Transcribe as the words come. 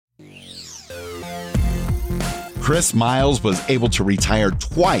Chris Miles was able to retire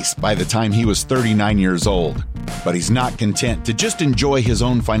twice by the time he was 39 years old, but he's not content to just enjoy his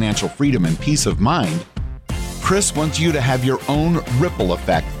own financial freedom and peace of mind. Chris wants you to have your own ripple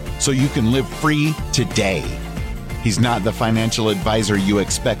effect so you can live free today. He's not the financial advisor you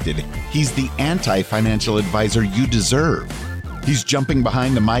expected. He's the anti-financial advisor you deserve. He's jumping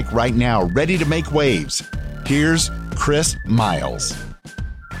behind the mic right now, ready to make waves. Here's Chris Miles.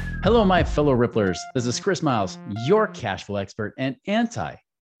 Hello, my fellow Ripplers. This is Chris Miles, your cash flow expert and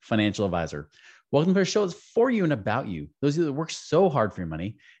anti-financial advisor. Welcome to our show. It's for you and about you. Those of you that work so hard for your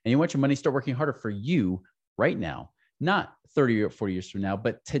money and you want your money to start working harder for you right now, not 30 or 40 years from now,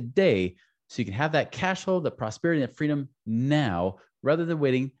 but today, so you can have that cash flow, the prosperity, and freedom now, rather than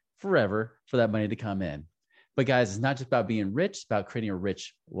waiting forever for that money to come in. But guys, it's not just about being rich, it's about creating a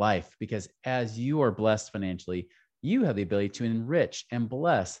rich life, because as you are blessed financially, you have the ability to enrich and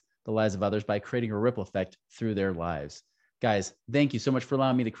bless the lives of others by creating a ripple effect through their lives. Guys, thank you so much for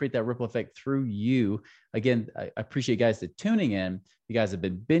allowing me to create that ripple effect through you. Again, I appreciate you guys tuning in. You guys have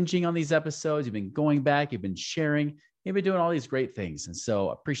been binging on these episodes. You've been going back. You've been sharing. You've been doing all these great things. And so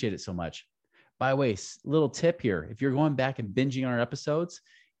I appreciate it so much. By the way, little tip here. If you're going back and binging on our episodes,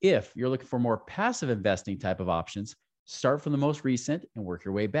 if you're looking for more passive investing type of options, start from the most recent and work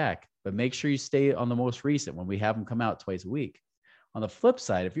your way back. But make sure you stay on the most recent when we have them come out twice a week. On the flip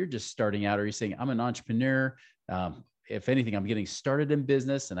side, if you're just starting out or you're saying, I'm an entrepreneur, if anything, I'm getting started in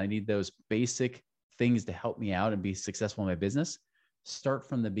business and I need those basic things to help me out and be successful in my business, start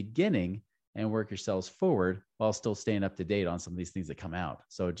from the beginning and work yourselves forward while still staying up to date on some of these things that come out.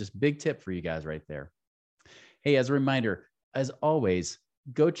 So just big tip for you guys right there. Hey, as a reminder, as always,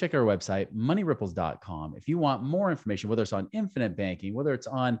 go check our website, moneyripples.com. If you want more information, whether it's on infinite banking, whether it's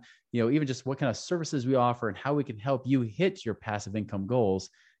on, even just what kind of services we offer and how we can help you hit your passive income goals,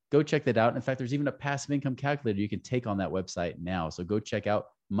 go check that out. In fact, there's even a passive income calculator you can take on that website now. So go check out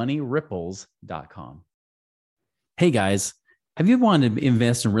moneyripples.com. Hey guys, have you wanted to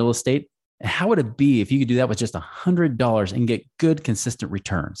invest in real estate? How would it be if you could do that with just $100 and get good, consistent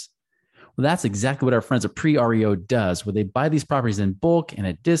returns? Well, that's exactly what our friends at Pre-REO does, where they buy these properties in bulk and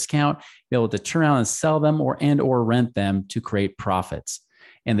at discount, be able to turn around and sell them or rent them to create profits.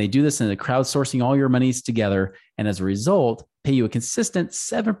 And they do this in the crowdsourcing all your monies together. And as a result, pay you a consistent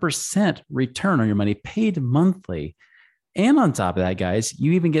 7% return on your money paid monthly. And on top of that, guys,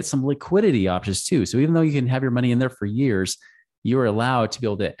 you even get some liquidity options too. So even though you can have your money in there for years, you're allowed to be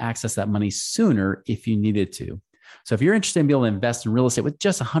able to access that money sooner if you needed to. So if you're interested in being able to invest in real estate with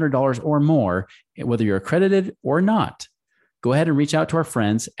just $100 or more, whether you're accredited or not, go ahead and reach out to our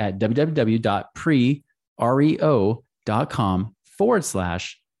friends at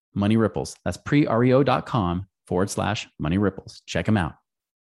www.prereo.com/moneyripples. That's prereo.com/moneyripples. Check them out.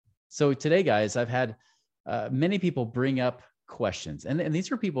 So today, guys, I've had many people bring up questions. And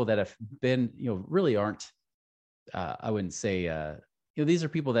these are people that have been, really aren't, I wouldn't say, these are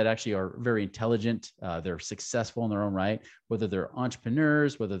people that actually are very intelligent. They're successful in their own right, whether they're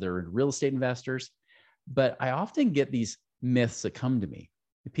entrepreneurs, whether they're real estate investors. But I often get these myths that come to me.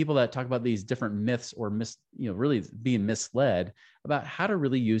 People that talk about these different myths or really being misled about how to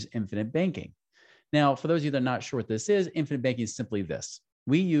really use infinite banking. Now, for those of you that are not sure what this is, infinite banking is simply this.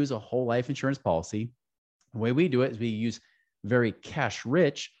 We use a whole life insurance policy. The way we do it is we use very cash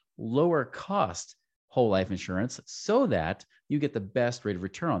rich, lower cost whole life insurance so that you get the best rate of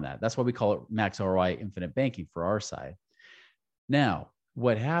return on that. That's why we call it max ROI infinite banking for our side. Now,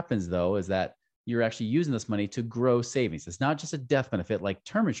 what happens though is that you're actually using this money to grow savings. It's not just a death benefit like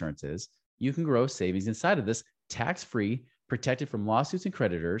term insurance is. You can grow savings inside of this tax-free, protected from lawsuits and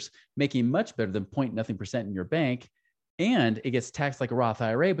creditors, making much better than 0.nothing% in your bank. And it gets taxed like a Roth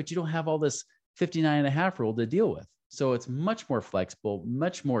IRA, but you don't have all this 59.5 rule to deal with. So it's much more flexible,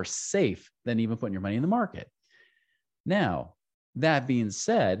 much more safe than even putting your money in the market. Now, that being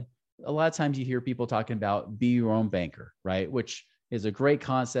said, a lot of times you hear people talking about be your own banker, right? Which is a great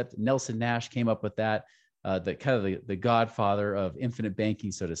concept. Nelson Nash came up with that, the godfather of infinite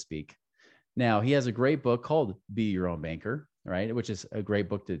banking, so to speak. Now, he has a great book called Be Your Own Banker, right? Which is a great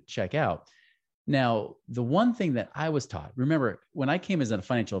book to check out. Now, the one thing that I was taught, remember, when I came as a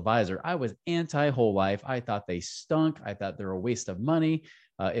financial advisor, I was anti-whole life. I thought they stunk. I thought they were a waste of money.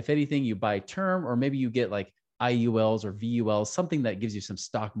 If anything, you buy term, or maybe you get like IULs or VULs, something that gives you some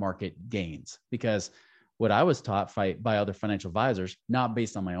stock market gains. Because what I was taught by other financial advisors, not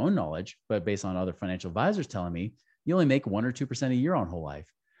based on my own knowledge, but based on other financial advisors telling me, you only make 1 or 2% a year on whole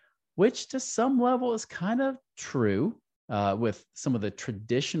life, which to some level is kind of true. With some of the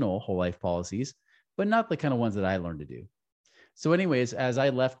traditional whole life policies, but not the kind of ones that I learned to do. So anyways, as I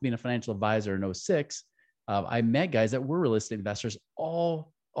left being a financial advisor in 2006, I met guys that were real estate investors,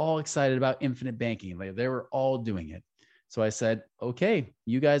 all excited about infinite banking. Like they were all doing it. So I said, okay,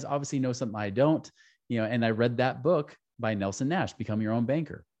 you guys obviously know something I don't, and I read that book by Nelson Nash, Become Your Own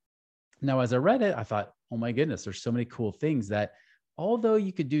Banker. Now, as I read it, I thought, oh my goodness, there's so many cool things that although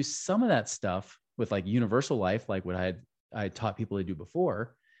you could do some of that stuff with like universal life, like what I taught people to do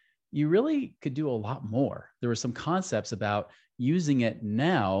before, you really could do a lot more. There were some concepts about using it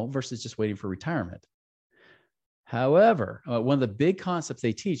now versus just waiting for retirement. However, one of the big concepts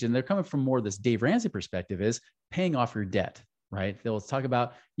they teach, and they're coming from more this Dave Ramsey perspective, is paying off your debt, right? They'll talk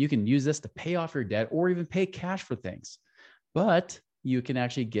about you can use this to pay off your debt or even pay cash for things, but you can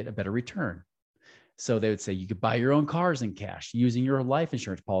actually get a better return. So they would say you could buy your own cars in cash using your life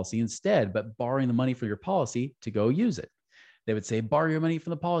insurance policy instead, but borrowing the money for your policy to go use it. They would say borrow your money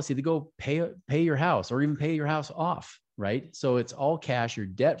from the policy to go pay your house or even pay your house off, right? So it's all cash, you're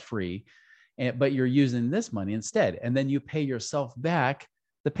debt free, but you're using this money instead. And then you pay yourself back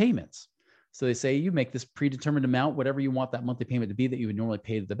the payments. So they say you make this predetermined amount, whatever you want that monthly payment to be that you would normally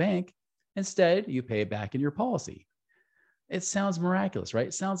pay to the bank. Instead, you pay it back in your policy. It sounds miraculous, right?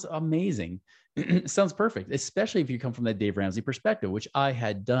 It sounds amazing. It sounds perfect, especially if you come from that Dave Ramsey perspective, which I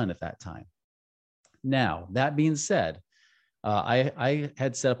had done at that time. Now, that being said, I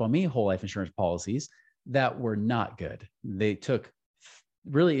had set up on me whole life insurance policies that were not good. They took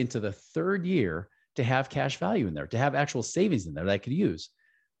really into the third year to have cash value in there, to have actual savings in there that I could use.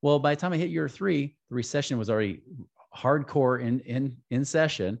 Well, by the time I hit year 3, the recession was already hardcore in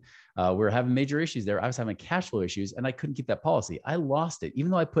session. We were having major issues there. I was having cash flow issues and I couldn't keep that policy. I lost it.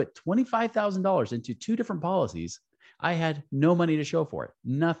 Even though I put $25,000 into 2 different policies, I had no money to show for it,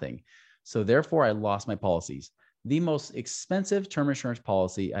 nothing. So therefore I lost my policies. The most expensive term insurance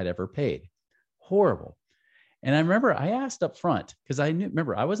policy I'd ever paid. Horrible. And I remember I asked up front because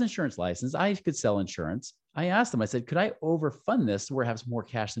remember I was insurance licensed. I could sell insurance. I asked them, I said, could I overfund this to where I have some more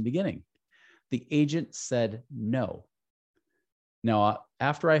cash in the beginning? The agent said no. Now,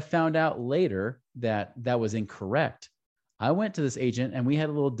 after I found out later that that was incorrect, I went to this agent and we had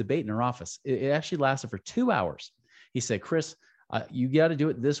a little debate in our office. It actually lasted for 2 hours. He said, Chris, you got to do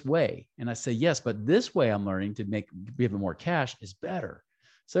it this way. And I said, yes, but this way I'm learning to give it more cash is better.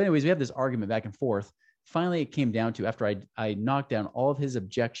 So anyways, we have this argument back and forth. Finally, it came down to after I knocked down all of his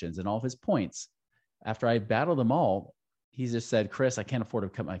objections and all of his points, after I battled them all, he just said, Chris, I can't afford to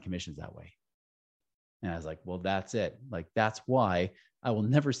cut my commissions that way. And I was like, well, that's it. Like, that's why I will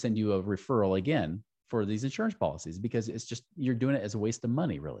never send you a referral again for these insurance policies, because it's just, you're doing it as a waste of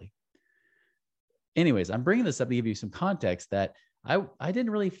money, really. Anyways, I'm bringing this up to give you some context that I didn't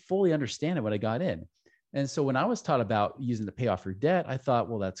really fully understand it when I got in. And so when I was taught about using to pay off your debt, I thought,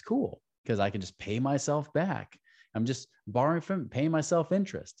 well, that's cool because I can just pay myself back. I'm just borrowing from paying myself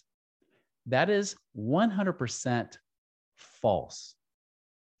interest. That is 100% false.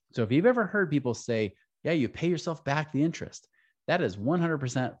 So if you've ever heard people say, yeah, you pay yourself back the interest, that is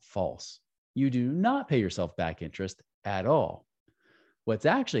 100% false. You do not pay yourself back interest at all. What's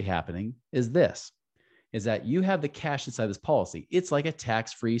actually happening is this, is that you have the cash inside this policy. It's like a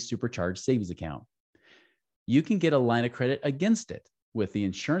tax-free supercharged savings account. You can get a line of credit against it with the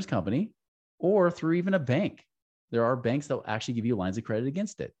insurance company or through even a bank. There are banks that will actually give you lines of credit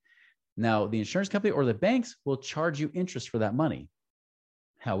against it. Now, the insurance company or the banks will charge you interest for that money.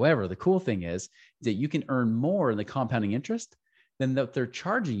 However, the cool thing is that you can earn more in the compounding interest than that they're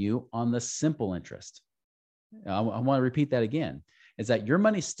charging you on the simple interest. I want to repeat that again, is that your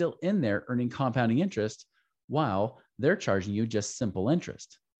money's still in there earning compounding interest while they're charging you just simple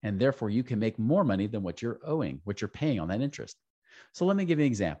interest. And therefore, you can make more money than what you're owing, what you're paying on that interest. So let me give you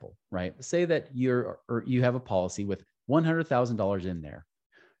an example, right? Say that you have a policy with $100,000 in there.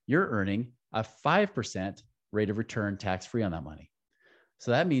 You're earning a 5% rate of return tax-free on that money.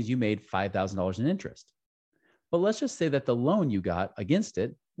 So that means you made $5,000 in interest. But let's just say that the loan you got against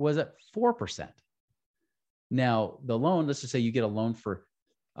it was at 4%. Now, the loan, let's just say you get a loan for,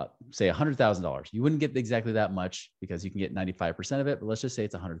 say, $100,000. You wouldn't get exactly that much because you can get 95% of it, but let's just say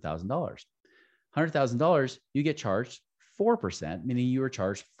it's $100,000. $100,000, you get charged 4%, meaning you were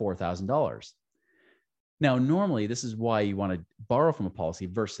charged $4,000. Now, normally, this is why you want to borrow from a policy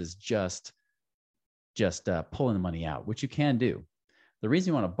versus just pulling the money out, which you can do. The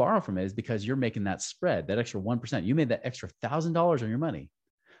reason you want to borrow from it is because you're making that spread, that extra 1%. You made that extra $1,000 on your money.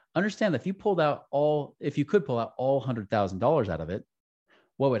 Understand that if you could pull out all $100,000 out of it,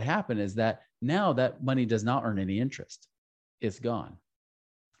 what would happen is that now that money does not earn any interest. It's gone.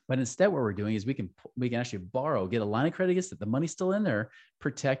 But instead, what we're doing is we can actually borrow, get a line of credit against it. The money's still in there,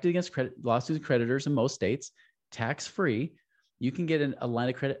 protected against lawsuits and creditors in most states, tax-free. you can get a line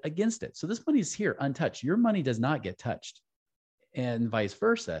of credit against it. So this money is here untouched. Your money does not get touched, and vice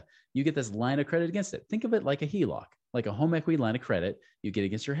versa. You get this line of credit against it. Think of it like a HELOC, like a home equity line of credit you get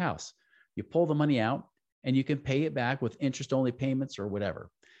against your house. You pull the money out and you can pay it back with interest only payments or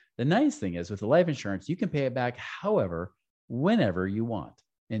whatever. The nice thing is with the life insurance, you can pay it back however, whenever you want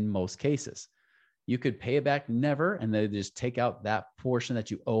in most cases. You could pay it back never, and they just take out that portion that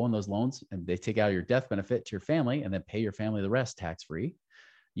you owe on those loans, and they take out your death benefit to your family and then pay your family the rest tax-free.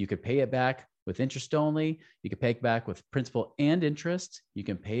 You could pay it back with interest only. You can pay it back with principal and interest. You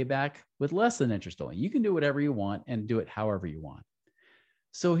can pay it back with less than interest only. You can do whatever you want and do it however you want.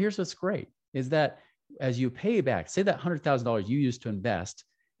 So here's what's great is that as you pay back, say that $100,000 you used to invest,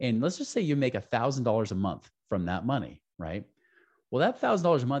 and let's just say you make $1,000 a month from that money, right? Well, that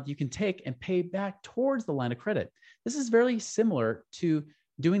 $1,000 a month you can take and pay back towards the line of credit. This is very similar to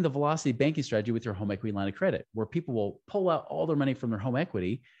doing the velocity banking strategy with your home equity line of credit, where people will pull out all their money from their home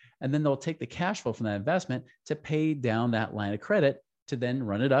equity, and then they'll take the cash flow from that investment to pay down that line of credit to then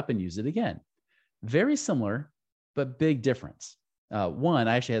run it up and use it again. Very similar, but big difference. One,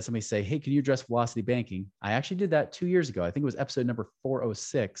 I actually had somebody say, hey, can you address velocity banking? I actually did that 2 years ago. I think it was episode number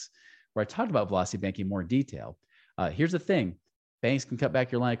 406, where I talked about velocity banking more in detail. Here's the thing. Banks can cut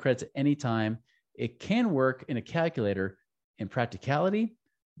back your line of credits at any time. It can work in a calculator. In practicality,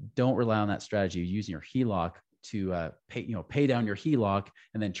 don't rely on that strategy using your HELOC to pay down your HELOC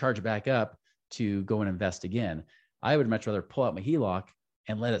and then charge it back up to go and invest again. I would much rather pull out my HELOC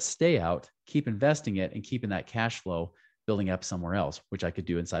and let it stay out, keep investing it and keeping that cash flow building up somewhere else, which I could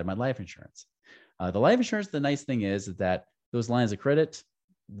do inside my life insurance. The life insurance, the nice thing is that those lines of credit,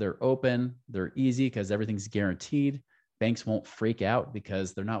 they're open, they're easy because everything's guaranteed. Banks won't freak out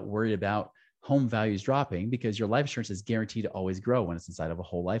because they're not worried about home values dropping because your life insurance is guaranteed to always grow when it's inside of a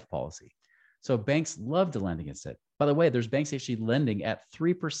whole life policy. So banks love to lend against it. By the way, there's banks actually lending at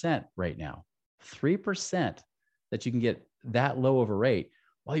 3% right now, 3% that you can get that low of a rate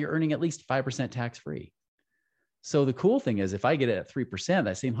while you're earning at least 5% tax-free. So the cool thing is if I get it at 3%,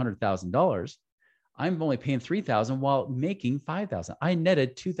 that same $100,000, I'm only paying $3,000 while making $5,000. I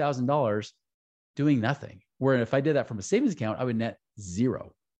netted $2,000 doing nothing. Where if I did that from a savings account, I would net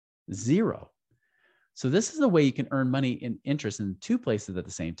zero. So this is the way you can earn money in interest in two places at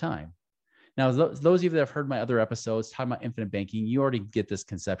the same time. Now, those of you that have heard my other episodes talking about infinite banking, you already get this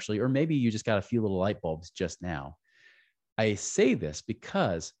conceptually, or maybe you just got a few little light bulbs just now. I say this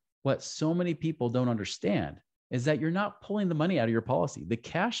because what so many people don't understand is that you're not pulling the money out of your policy. The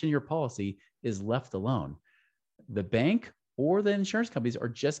cash in your policy is left alone. The bank or the insurance companies are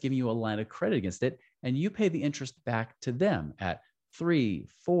just giving you a line of credit against it, and you pay the interest back to them at 3,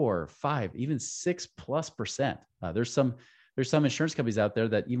 4, 5, even 6+%. There's some insurance companies out there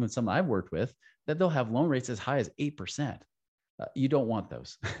that even some I've worked with that they'll have loan rates as high as 8%. You don't want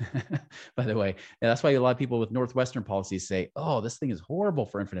those, by the way. And that's why a lot of people with Northwestern policies say, oh, this thing is horrible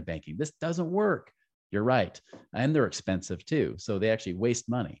for infinite banking. This doesn't work. You're right. And they're expensive too. So they actually waste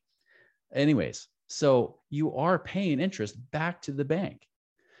money. Anyways, so you are paying interest back to the bank.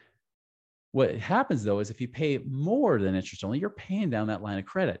 What happens though is if you pay more than interest only, you're paying down that line of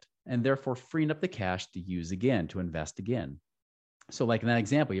credit and therefore freeing up the cash to use again, to invest again. So like in that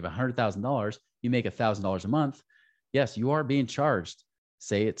example, you have $100,000, you make $1,000 a month. Yes, you are being charged.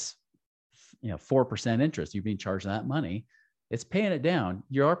 Say it's 4% interest. You're being charged that money. It's paying it down.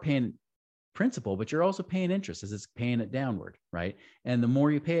 You are paying principal, but you're also paying interest as it's paying it downward, right? And the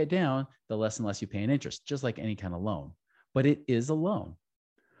more you pay it down, the less and less you pay in interest, just like any kind of loan. But it is a loan.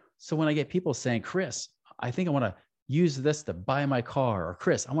 So when I get people saying, Chris, I think I want to use this to buy my car, or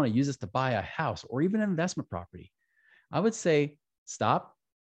Chris, I want to use this to buy a house or even an investment property, I would say, stop,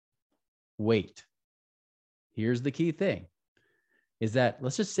 wait. Here's the key thing is that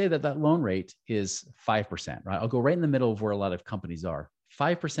let's just say that loan rate is 5%, right? I'll go right in the middle of where a lot of companies are,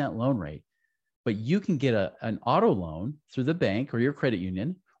 5% loan rate, but you can get an auto loan through the bank or your credit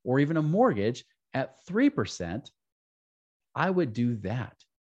union, or even a mortgage at 3%. I would do that.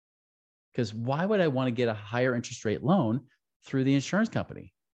 Because why would I want to get a higher interest rate loan through the insurance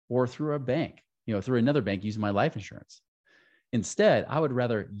company or through a bank, through another bank using my life insurance? Instead, I would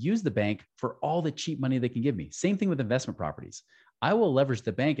rather use the bank for all the cheap money they can give me. Same thing with investment properties. I will leverage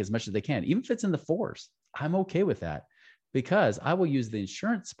the bank as much as they can, even if it's in the 4s. I'm okay with that because I will use the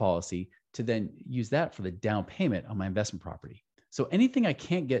insurance policy to then use that for the down payment on my investment property. So anything I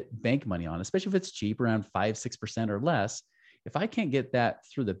can't get bank money on, especially if it's cheap, around 5-6% or less, if I can't get that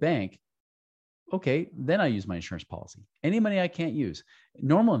through the bank, okay, then I use my insurance policy. Any money I can't use.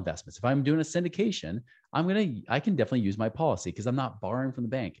 Normal investments, if I'm doing a syndication, I can definitely use my policy because I'm not borrowing from the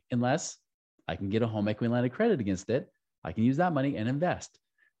bank unless I can get a home equity line of credit against it. I can use that money and invest.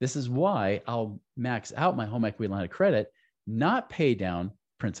 This is why I'll max out my home equity line of credit, not pay down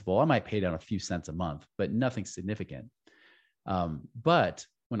principal. I might pay down a few cents a month, but nothing significant. But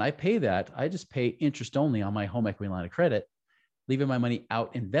when I pay that, I just pay interest only on my home equity line of credit, leaving my money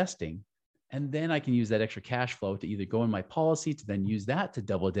out investing. And then I can use that extra cash flow to either go in my policy to then use that to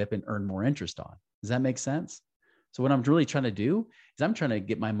double dip and earn more interest on. Does that make sense? So what I'm really trying to do is I'm trying to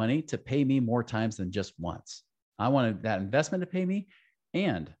get my money to pay me more times than just once. I want that investment to pay me,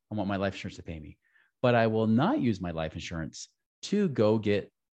 and I want my life insurance to pay me. But I will not use my life insurance to go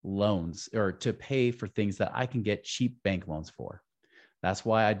get loans or to pay for things that I can get cheap bank loans for. That's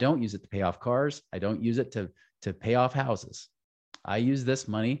why I don't use it to pay off cars. I don't use it to pay off houses. I use this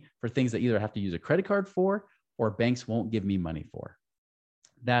money for things that either I have to use a credit card for or banks won't give me money for.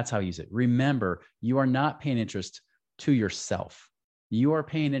 That's how I use it. Remember, you are not paying interest to yourself. You are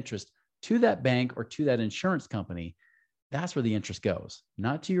paying interest to that bank or to that insurance company. That's where the interest goes,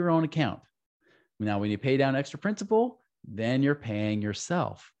 not to your own account. Now, when you pay down extra principal, then you're paying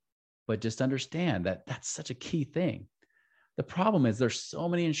yourself. But just understand that that's such a key thing. The problem is there's so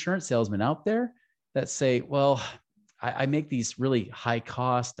many insurance salesmen out there that say, well, I make these really high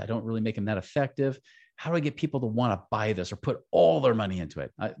cost. I don't really make them that effective. How do I get people to want to buy this or put all their money into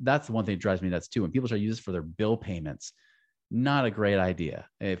it? That's the one thing that drives me nuts too. When people try to use this for their bill payments, not a great idea.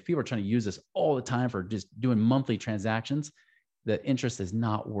 If people are trying to use this all the time for just doing monthly transactions, the interest is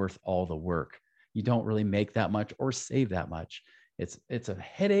not worth all the work. You don't really make that much or save that much. It's a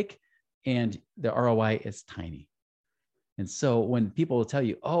headache and the ROI is tiny. And so when people will tell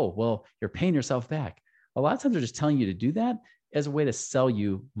you, oh, well, you're paying yourself back, a lot of times they're just telling you to do that as a way to sell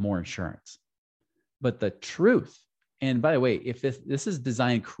you more insurance. But the truth, and by the way, if this is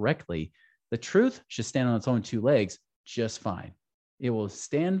designed correctly, the truth should stand on its own two legs just fine. It'll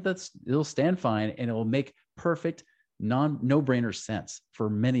stand fine, and it will make perfect no-brainer sense for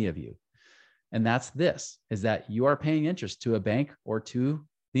many of you. And that's this, is that you are paying interest to a bank or to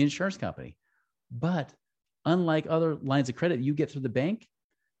the insurance company. But unlike other lines of credit you get through the bank,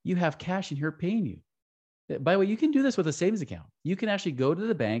 you have cash in here paying you. By the way, you can do this with a savings account. You can actually go to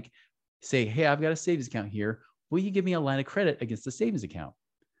the bank, say, hey, I've got a savings account here. Will you give me a line of credit against the savings account?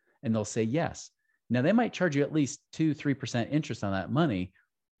 And they'll say yes. Now, they might charge you at least 2-3% interest on that money,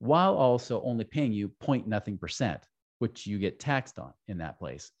 while also only paying you 0.0%, which you get taxed on in that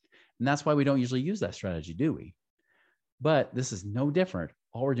place. And that's why we don't usually use that strategy, do we? But this is no different.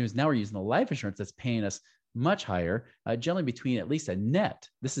 All we're doing is now we're using the life insurance that's paying us much higher, generally between at least a net.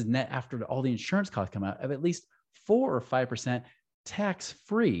 This is net after all the insurance costs come out of at least 4 or 5%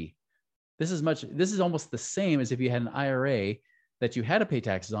 tax-free. This is almost the same as if you had an IRA that you had to pay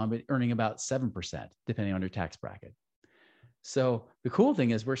taxes on, but earning about 7%, depending on your tax bracket. So the cool thing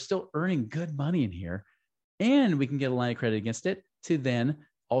is we're still earning good money in here, and we can get a line of credit against it to then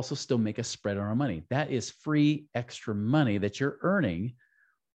also still make a spread on our money. That is free extra money that you're earning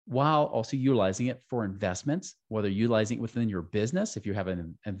while also utilizing it for investments, whether utilizing it within your business. If you have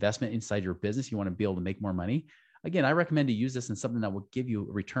an investment inside your business, you want to be able to make more money. Again, I recommend to use this in something that will give you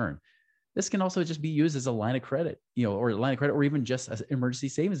a return. This can also just be used as a line of credit, or a line of credit, or even just an emergency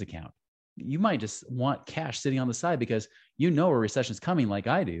savings account. You might just want cash sitting on the side because you know a recession is coming like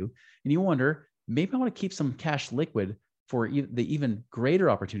I do. And you wonder, maybe I want to keep some cash liquid for the even greater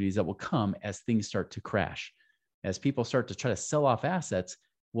opportunities that will come as things start to crash. As people start to try to sell off assets,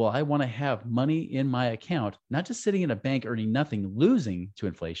 well, I want to have money in my account, not just sitting in a bank earning nothing, losing to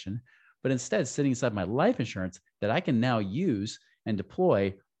inflation, but instead sitting inside my life insurance that I can now use and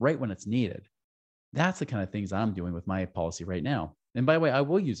deploy right when it's needed. That's the kind of things I'm doing with my policy right now. And by the way, I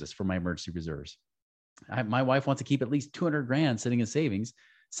will use this for my emergency reserves. My wife wants to keep at least 200 grand sitting in savings,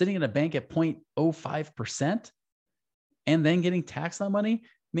 sitting in a bank at 0.05%, and then getting taxed on money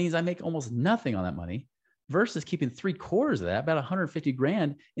means I make almost nothing on that money versus keeping 3/4 of that, about 150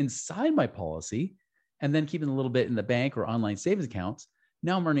 grand inside my policy, and then keeping a little bit in the bank or online savings accounts.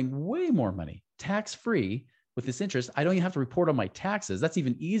 Now I'm earning way more money, tax-free. With this interest, I don't even have to report on my taxes. That's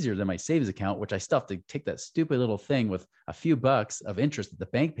even easier than my savings account, which I still have to take that stupid little thing with a few bucks of interest that the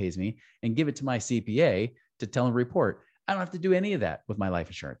bank pays me and give it to my CPA to tell him to report. I don't have to do any of that with my life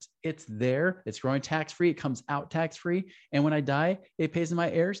insurance. It's there. It's growing tax-free. It comes out tax-free. And when I die, it pays my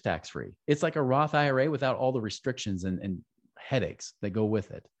heirs tax-free. It's like a Roth IRA without all the restrictions and headaches that go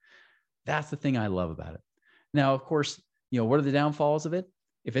with it. That's the thing I love about it. Now, of course, what are the downfalls of it?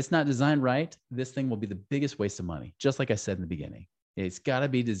 If it's not designed right, this thing will be the biggest waste of money, just like I said in the beginning. It's got to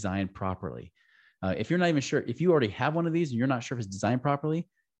be designed properly. If you're not even sure, if you already have one of these and you're not sure if it's designed properly,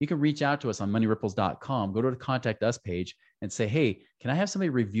 you can reach out to us on moneyripples.com, go to the contact us page and say, hey, can I have somebody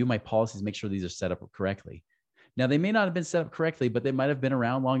review my policies, make sure these are set up correctly? Now, they may not have been set up correctly, but they might have been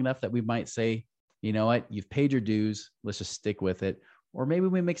around long enough that we might say, you know what, you've paid your dues. Let's just stick with it. Or maybe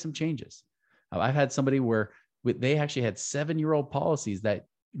we make some changes. I've had somebody where they actually had 7-year-old policies that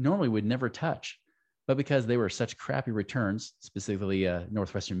normally would never touch, but because they were such crappy returns, specifically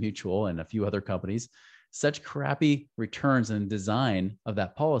Northwestern Mutual and a few other companies, such crappy returns and design of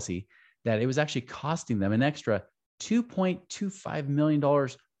that policy that it was actually costing them an extra $2.25 million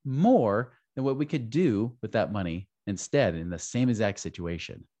more than what we could do with that money instead in the same exact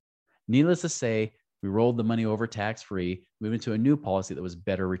situation. Needless to say, we rolled the money over tax-free, moved into a new policy that was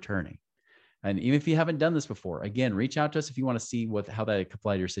better returning. And even if you haven't done this before, again, reach out to us if you want to see how that could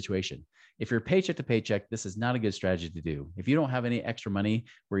apply to your situation. If you're paycheck to paycheck, this is not a good strategy to do. If you don't have any extra money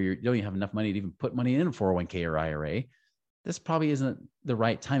where you don't even have enough money to even put money in a 401k or IRA, this probably isn't the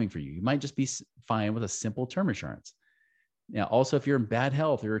right timing for you. You might just be fine with a simple term insurance. Now, also, if you're in bad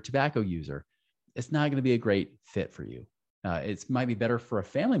health or you're a tobacco user, it's not going to be a great fit for you. It might be better for a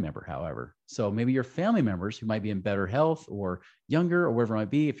family member, however. So maybe your family members who might be in better health or younger or wherever it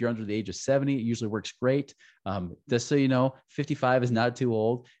might be. If you're under the age of 70, it usually works great. Just so you know, 55 is not too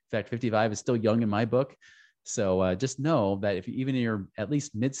old. In fact, 55 is still young in my book. So just know that if even in your at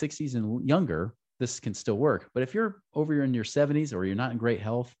least mid 60s and younger, this can still work. But if you're in your 70s or you're not in great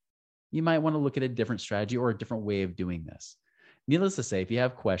health, you might want to look at a different strategy or a different way of doing this. Needless to say, if you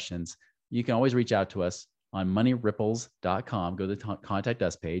have questions, you can always reach out to us on moneyripples.com. Go to the contact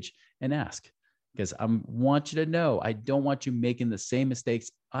us page and ask, because I want you to know, I don't want you making the same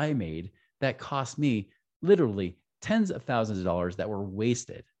mistakes I made that cost me literally tens of thousands of dollars that were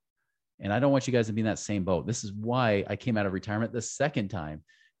wasted. And I don't want you guys to be in that same boat. This is why I came out of retirement the second time,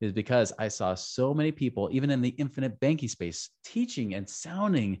 is because I saw so many people, even in the infinite banking space, teaching and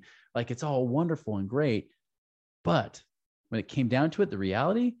sounding like it's all wonderful and great. But when it came down to it, the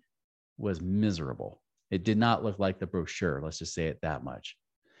reality was miserable. It did not look like the brochure. Let's just say it that much.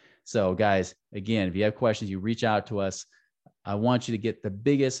 So guys, again, if you have questions, you reach out to us. I want you to get the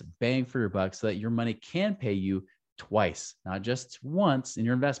biggest bang for your buck so that your money can pay you twice, not just once in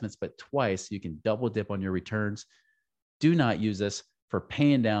your investments, but twice. So you can double dip on your returns. Do not use this for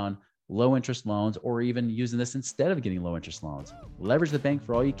paying down low interest loans or even using this instead of getting low interest loans. Leverage the bank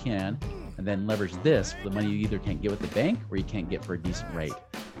for all you can, and then leverage this for the money you either can't get with the bank or you can't get for a decent rate.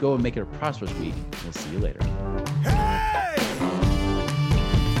 Go and make it a prosperous week. We'll see you later.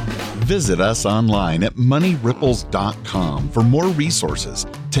 Visit us online at moneyripples.com for more resources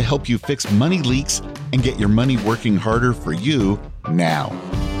to help you fix money leaks and get your money working harder for you now.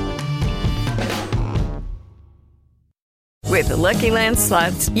 With the Lucky Land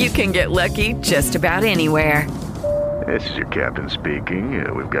Slots, you can get lucky just about anywhere. This is your captain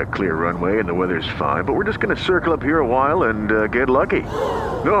speaking. We've got clear runway and the weather's fine, but we're just going to circle up here a while and get lucky.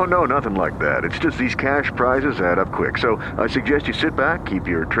 No, nothing like that. It's just these cash prizes add up quick. So I suggest you sit back, keep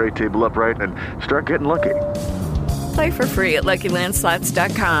your tray table upright, and start getting lucky. Play for free at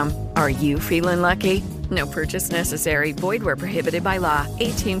LuckyLandSlots.com. Are you feeling lucky? No purchase necessary. Void where prohibited by law.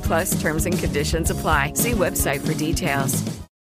 18+ terms and conditions apply. See website for details.